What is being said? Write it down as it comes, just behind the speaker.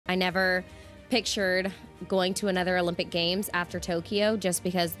I never pictured going to another Olympic Games after Tokyo just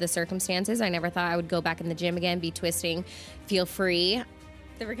because the circumstances. I never thought I would go back in the gym again, be twisting, feel free.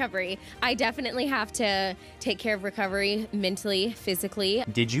 The recovery. I definitely have to take care of recovery mentally, physically.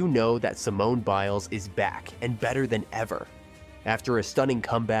 Did you know that Simone Biles is back and better than ever? After a stunning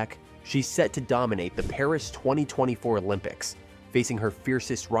comeback, she's set to dominate the Paris 2024 Olympics, facing her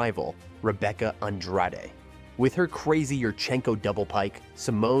fiercest rival, Rebeca Andrade. With her crazy Yurchenko Double Pike,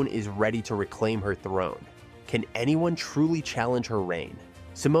 Simone is ready to reclaim her throne. Can anyone truly challenge her reign?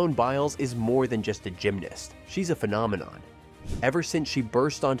 Simone Biles is more than just a gymnast, she's a phenomenon. Ever since she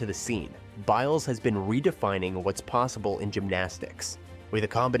burst onto the scene, Biles has been redefining what's possible in gymnastics. With a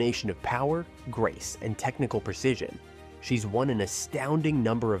combination of power, grace, and technical precision, she's won an astounding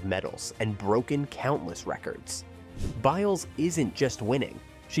number of medals and broken countless records. Biles isn't just winning,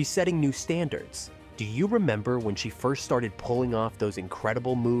 she's setting new standards. Do you remember when she first started pulling off those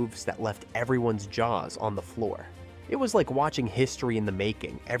incredible moves that left everyone's jaws on the floor? It was like watching history in the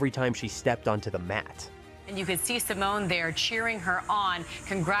making every time she stepped onto the mat. And you could see Simone there cheering her on,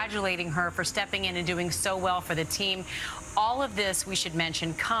 congratulating her for stepping in and doing so well for the team. All of this, we should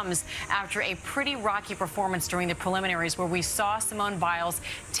mention, comes after a pretty rocky performance during the preliminaries where we saw Simone Biles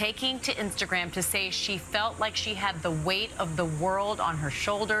taking to Instagram to say she felt like she had the weight of the world on her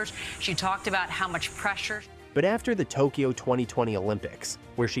shoulders. She talked about how much pressure. But after the Tokyo 2020 Olympics,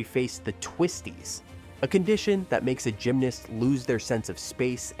 where she faced the twisties, a condition that makes a gymnast lose their sense of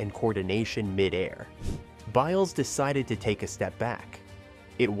space and coordination mid-air, Biles decided to take a step back.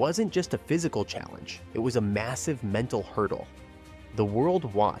 It wasn't just a physical challenge, it was a massive mental hurdle. The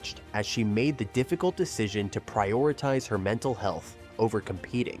world watched as she made the difficult decision to prioritize her mental health over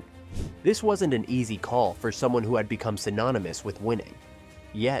competing. This wasn't an easy call for someone who had become synonymous with winning.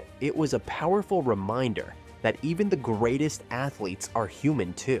 Yet, it was a powerful reminder that even the greatest athletes are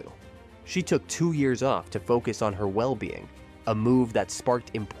human too. She took 2 years off to focus on her well-being, a move that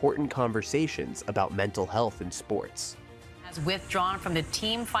sparked important conversations about mental health in sports. Has withdrawn from the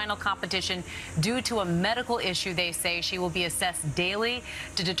team final competition due to a medical issue. They say she will be assessed daily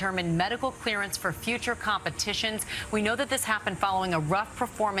to determine medical clearance for future competitions. We know that this happened following a rough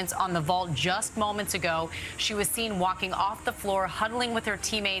performance on the vault just moments ago. She was seen walking off the floor, huddling with her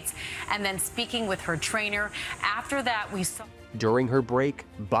teammates, and then speaking with her trainer. After that, we saw... During her break,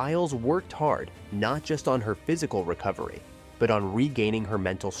 Biles worked hard, not just on her physical recovery, but on regaining her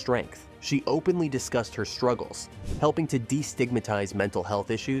mental strength. She openly discussed her struggles, helping to destigmatize mental health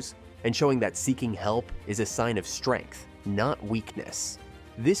issues and showing that seeking help is a sign of strength, not weakness.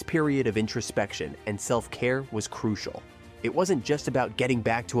 This period of introspection and self-care was crucial. It wasn't just about getting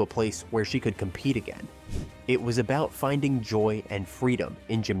back to a place where she could compete again. It was about finding joy and freedom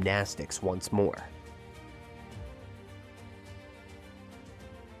in gymnastics once more.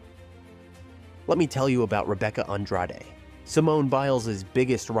 Let me tell you about Rebeca Andrade, Simone Biles'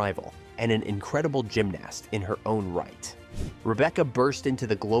 biggest rival and an incredible gymnast in her own right. Rebeca burst into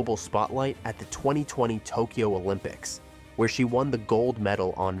the global spotlight at the 2020 Tokyo Olympics, where she won the gold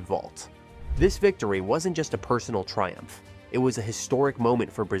medal on vault. This victory wasn't just a personal triumph, it was a historic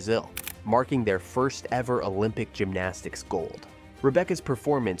moment for Brazil, marking their first ever Olympic gymnastics gold. Rebeca's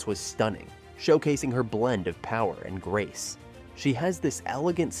performance was stunning, showcasing her blend of power and grace. She has this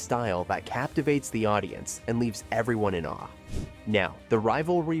elegant style that captivates the audience and leaves everyone in awe. Now, the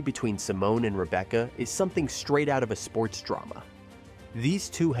rivalry between Simone and Rebeca is something straight out of a sports drama. These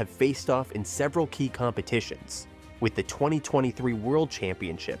two have faced off in several key competitions, with the 2023 World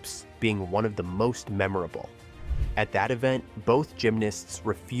Championships being one of the most memorable. At that event, both gymnasts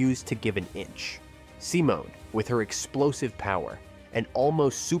refused to give an inch. Simone, with her explosive power and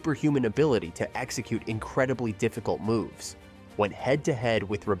almost superhuman ability to execute incredibly difficult moves, went head-to-head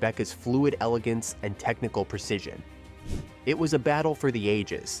with Rebeca's fluid elegance and technical precision. It was a battle for the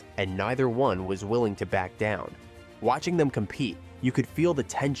ages, and neither one was willing to back down. Watching them compete, you could feel the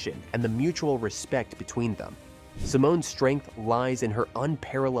tension and the mutual respect between them. Simone's strength lies in her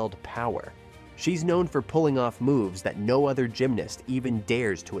unparalleled power. She's known for pulling off moves that no other gymnast even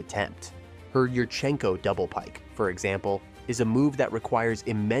dares to attempt. Her Yurchenko Double Pike, for example, is a move that requires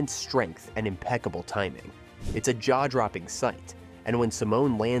immense strength and impeccable timing. It's a jaw-dropping sight, and when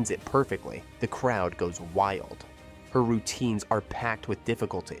Simone lands it perfectly, the crowd goes wild. Her routines are packed with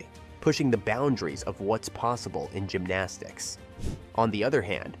difficulty, pushing the boundaries of what's possible in gymnastics. On the other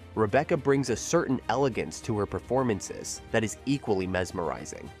hand, Rebeca brings a certain elegance to her performances that is equally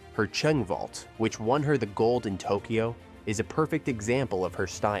mesmerizing. Her Chung vault, which won her the gold in Tokyo, is a perfect example of her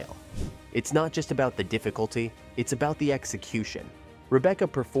style. It's not just about the difficulty, it's about the execution. Rebeca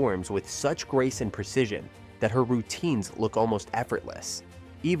performs with such grace and precision that her routines look almost effortless.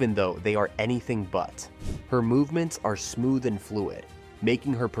 even though they are anything but. Her movements are smooth and fluid,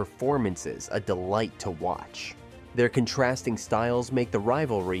 making her performances a delight to watch. Their contrasting styles make the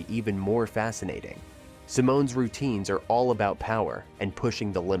rivalry even more fascinating. Simone's routines are all about power and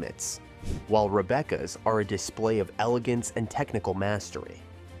pushing the limits, while Rebeca's are a display of elegance and technical mastery.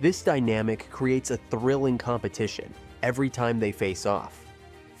 This dynamic creates a thrilling competition every time they face off.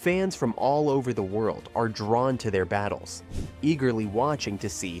 Fans from all over the world are drawn to their battles, eagerly watching to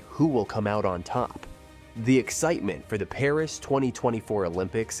see who will come out on top. The excitement for the Paris 2024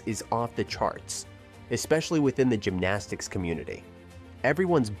 Olympics is off the charts, especially within the gymnastics community.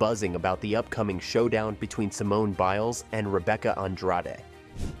 Everyone's buzzing about the upcoming showdown between Simone Biles and Rebeca Andrade.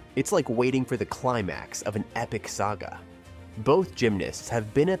 It's like waiting for the climax of an epic saga. Both gymnasts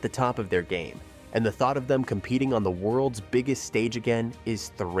have been at the top of their game, and the thought of them competing on the world's biggest stage again is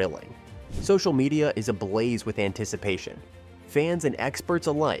thrilling. Social media is ablaze with anticipation. Fans and experts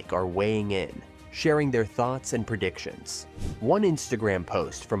alike are weighing in, sharing their thoughts and predictions. One Instagram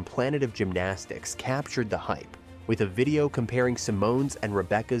post from Planet of Gymnastics captured the hype, with a video comparing Simone's and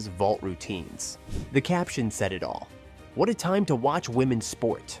Rebeca's vault routines. The caption said it all. "What a time to watch women's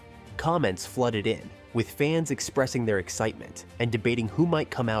sport." Comments flooded in, with fans expressing their excitement and debating who might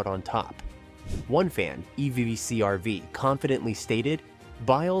come out on top. One fan, EVCRV, confidently stated,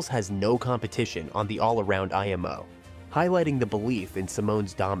 "Biles has no competition on the all-around IMO," highlighting the belief in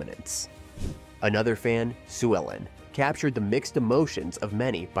Simone's dominance. Another fan, Suellen, captured the mixed emotions of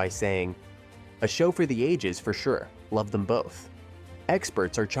many by saying, "A show for the ages for sure, love them both."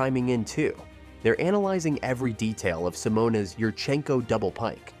 Experts are chiming in too. They're analyzing every detail of Simone's Yurchenko Double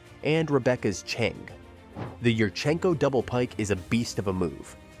Pike and Rebeca's Cheng. The Yurchenko Double Pike is a beast of a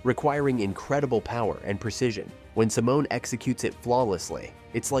move, requiring incredible power and precision. When Simone executes it flawlessly,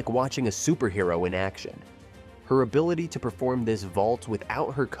 it's like watching a superhero in action. Her ability to perform this vault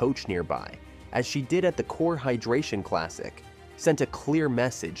without her coach nearby, as she did at the Core Hydration Classic, sent a clear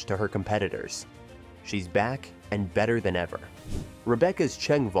message to her competitors. She's back and better than ever. Rebeca's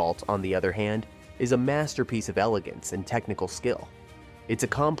Cheng vault, on the other hand, is a masterpiece of elegance and technical skill. It's a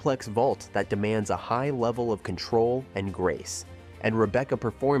complex vault that demands a high level of control and grace, and Rebeca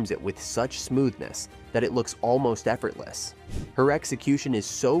performs it with such smoothness that it looks almost effortless. Her execution is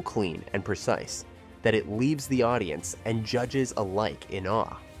so clean and precise that it leaves the audience and judges alike in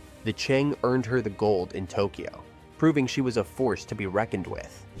awe. The Cheng earned her the gold in Tokyo, proving she was a force to be reckoned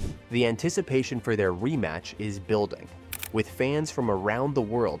with. The anticipation for their rematch is building, with fans from around the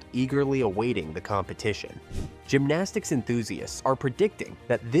world eagerly awaiting the competition. Gymnastics enthusiasts are predicting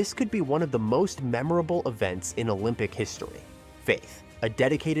that this could be one of the most memorable events in Olympic history. Faith, a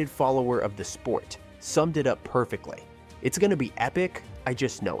dedicated follower of the sport, summed it up perfectly. "It's gonna be epic, I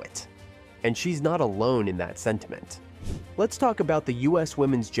just know it." And she's not alone in that sentiment. Let's talk about the US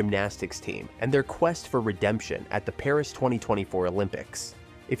women's gymnastics team and their quest for redemption at the Paris 2024 Olympics.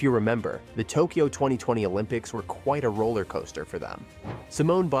 If you remember, the Tokyo 2020 Olympics were quite a roller coaster for them.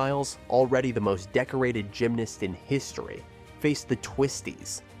 Simone Biles, already the most decorated gymnast in history, faced the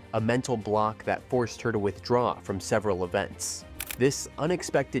twisties, a mental block that forced her to withdraw from several events. This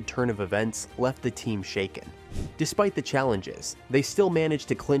unexpected turn of events left the team shaken. Despite the challenges, they still managed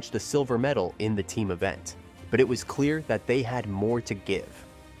to clinch the silver medal in the team event. But it was clear that they had more to give.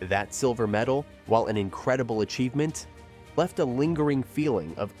 That silver medal, while an incredible achievement, left a lingering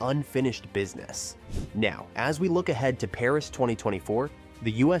feeling of unfinished business. Now, as we look ahead to Paris 2024,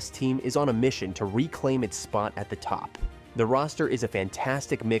 the US team is on a mission to reclaim its spot at the top. The roster is a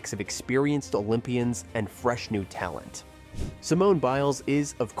fantastic mix of experienced Olympians and fresh new talent. Simone Biles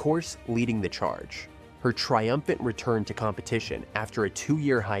is, of course, leading the charge. Her triumphant return to competition after a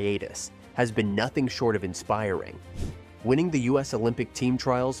 2-year hiatus has been nothing short of inspiring. Winning the US Olympic team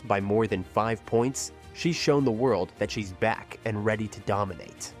trials by more than 5 points, she's shown the world that she's back and ready to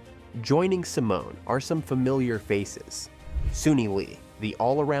dominate. Joining Simone are some familiar faces. Suni Lee, the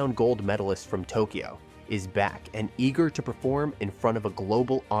all-around gold medalist from Tokyo, is back and eager to perform in front of a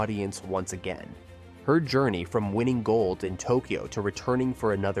global audience once again. Her journey from winning gold in Tokyo to returning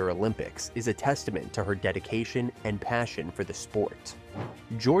for another Olympics is a testament to her dedication and passion for the sport.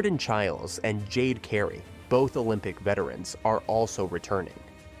 Jordan Chiles and Jade Carey, both Olympic veterans, are also returning.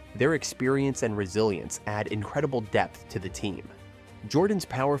 Their experience and resilience add incredible depth to the team. Jordan's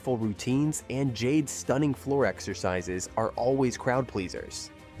powerful routines and Jade's stunning floor exercises are always crowd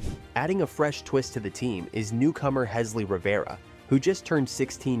pleasers. Adding a fresh twist to the team is newcomer Hesley Rivera, who just turned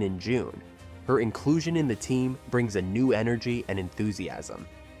 16 in June. Her inclusion in the team brings a new energy and enthusiasm.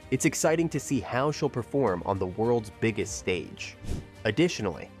 It's exciting to see how she'll perform on the world's biggest stage.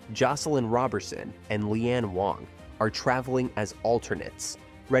 Additionally, Jocelyn Robertson and Leanne Wong are traveling as alternates,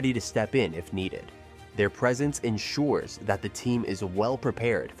 ready to step in if needed. Their presence ensures that the team is well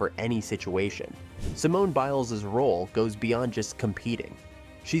prepared for any situation. Simone Biles' role goes beyond just competing.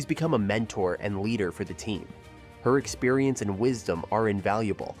 She's become a mentor and leader for the team. Her experience and wisdom are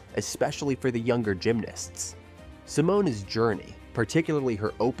invaluable, especially for the younger gymnasts. Simone's journey, particularly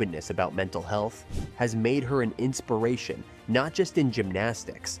her openness about mental health, has made her an inspiration not just in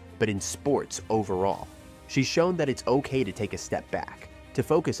gymnastics, but in sports overall. She's shown that it's okay to take a step back, to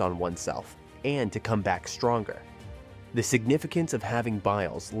focus on oneself, and to come back stronger. The significance of having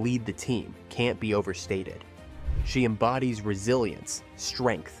Biles lead the team can't be overstated. She embodies resilience,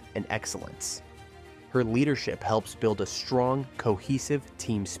 strength, and excellence. Her leadership helps build a strong, cohesive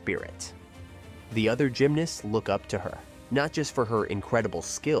team spirit. The other gymnasts look up to her, not just for her incredible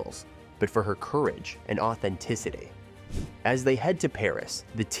skills, but for her courage and authenticity. As they head to Paris,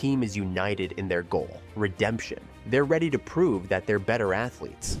 the team is united in their goal, redemption. They're ready to prove that they're better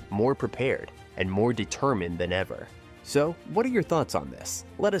athletes, more prepared, and more determined than ever. So, what are your thoughts on this?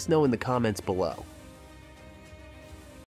 Let us know in the comments below.